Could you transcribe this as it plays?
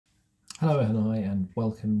Hello and hi, and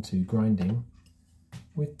welcome to Grinding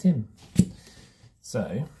with Tim.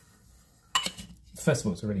 So, first of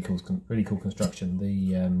all, it's a really cool construction.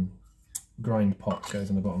 The grind pot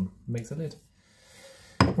goes on the bottom, makes a lid.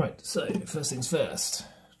 Right, so first things first,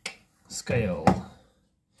 scale,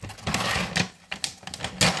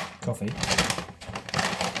 coffee.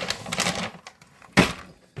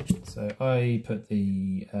 So I put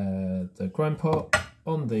the grind pot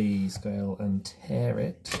on the scale and tear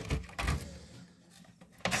it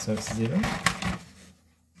so it's 0.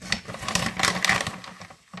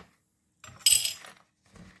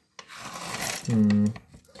 It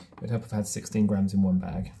would help if I had 16 grams in one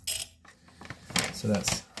bag. So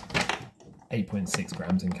that's 8.6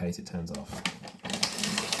 grams in case it turns off.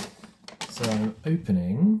 So I'm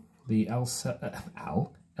opening the El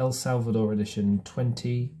Salvador edition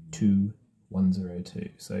 22102.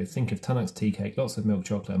 So think of Tunnock's tea cake, lots of milk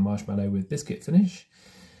chocolate and marshmallow with biscuit finish,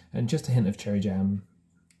 and just a hint of cherry jam.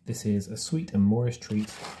 This is a sweet and Moorish treat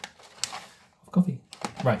of coffee.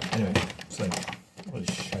 Right, anyway, so I'll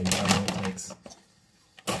just show you how long it takes.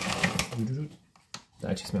 That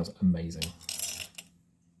actually smells amazing.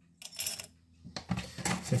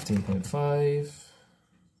 15.5,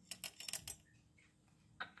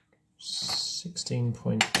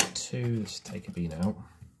 16.2, let's just take a bean out.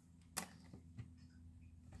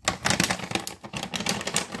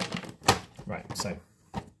 Right, so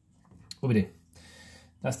what we do,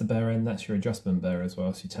 that's the burr end, that's your adjustment burr as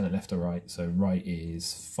well, so you turn it left or right, so right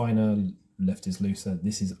is finer, left is looser.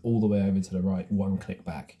 This is all the way over to the right, one click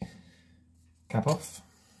back. Cap off.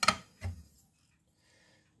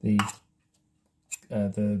 The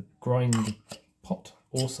grind pot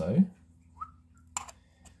also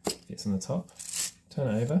fits on the top.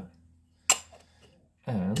 Turn it over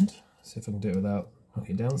and see if I can do it without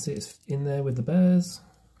knocking it down. See, it's in there with the burrs.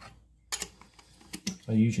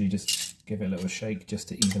 I usually just give it a little shake just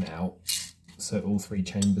to even it out so all three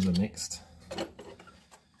chambers are mixed.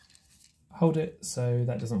 Hold it so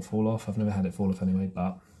that doesn't fall off. I've never had it fall off anyway,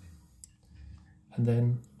 but... And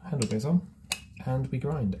then handle goes on and we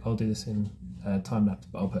grind. I'll do this in time lapse,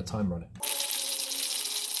 but I'll put a timer on it.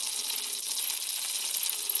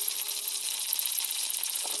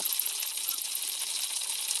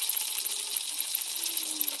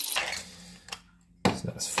 So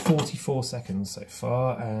that's 44 seconds so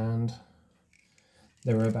far, and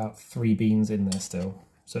there are about 3 beans in there still.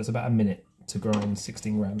 So it's about a minute to grind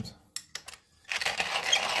 16 grams.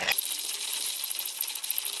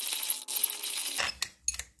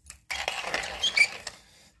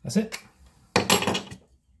 That's it.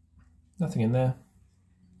 Nothing in there.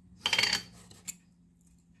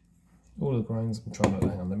 All the grinds, I'm trying to,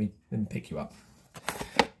 hang on, let me pick you up.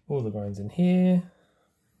 All the grinds in here.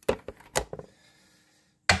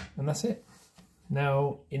 And that's it.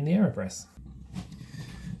 Now in the Aeropress.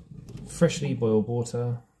 Freshly boiled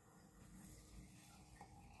water.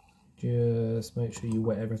 Just make sure you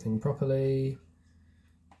wet everything properly.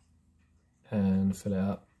 And fill it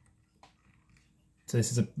up. So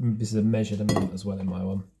this is a measured amount as well in my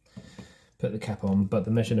one. Put the cap on, but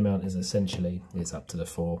the measured amount is essentially up to the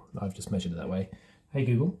 4. I've just measured it that way. Hey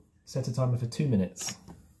Google, set a timer for 2 minutes.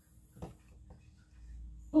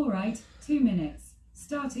 All right, 2 minutes.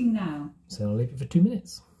 Starting now. So I'll leave it for 2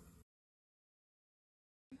 minutes.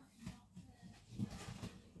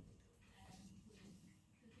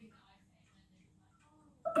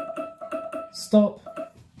 Stop.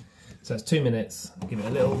 So that's 2 minutes. Give it a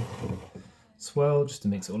little swirl just to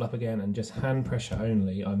mix it all up again, and just hand pressure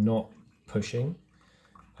only. I'm not pushing,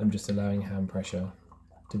 I'm just allowing hand pressure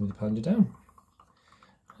to move the plunger down.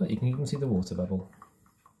 You can even see the water bubble.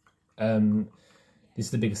 This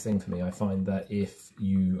is the biggest thing for me. I find that if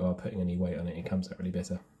you are putting any weight on it, it comes out really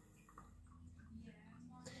bitter.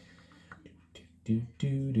 I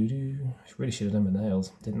really should have done my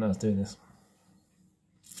nails. Didn't know I was doing this.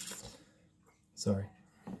 Sorry.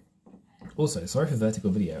 Also, sorry for vertical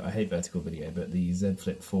video. I hate vertical video, but the Z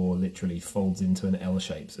Flip 4 literally folds into an L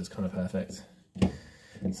shape, so it's kind of perfect.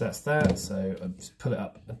 So that's that. So I just pull it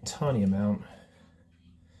up a tiny amount.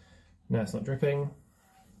 Now it's not dripping.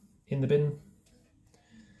 In the bin.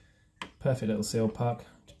 Perfect little sealed puck.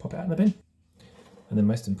 Just pop it out in the bin. And then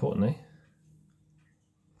most importantly,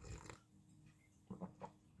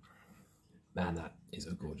 man, that is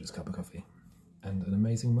a gorgeous cup of coffee and an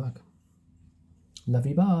amazing mug. Love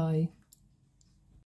you, bye.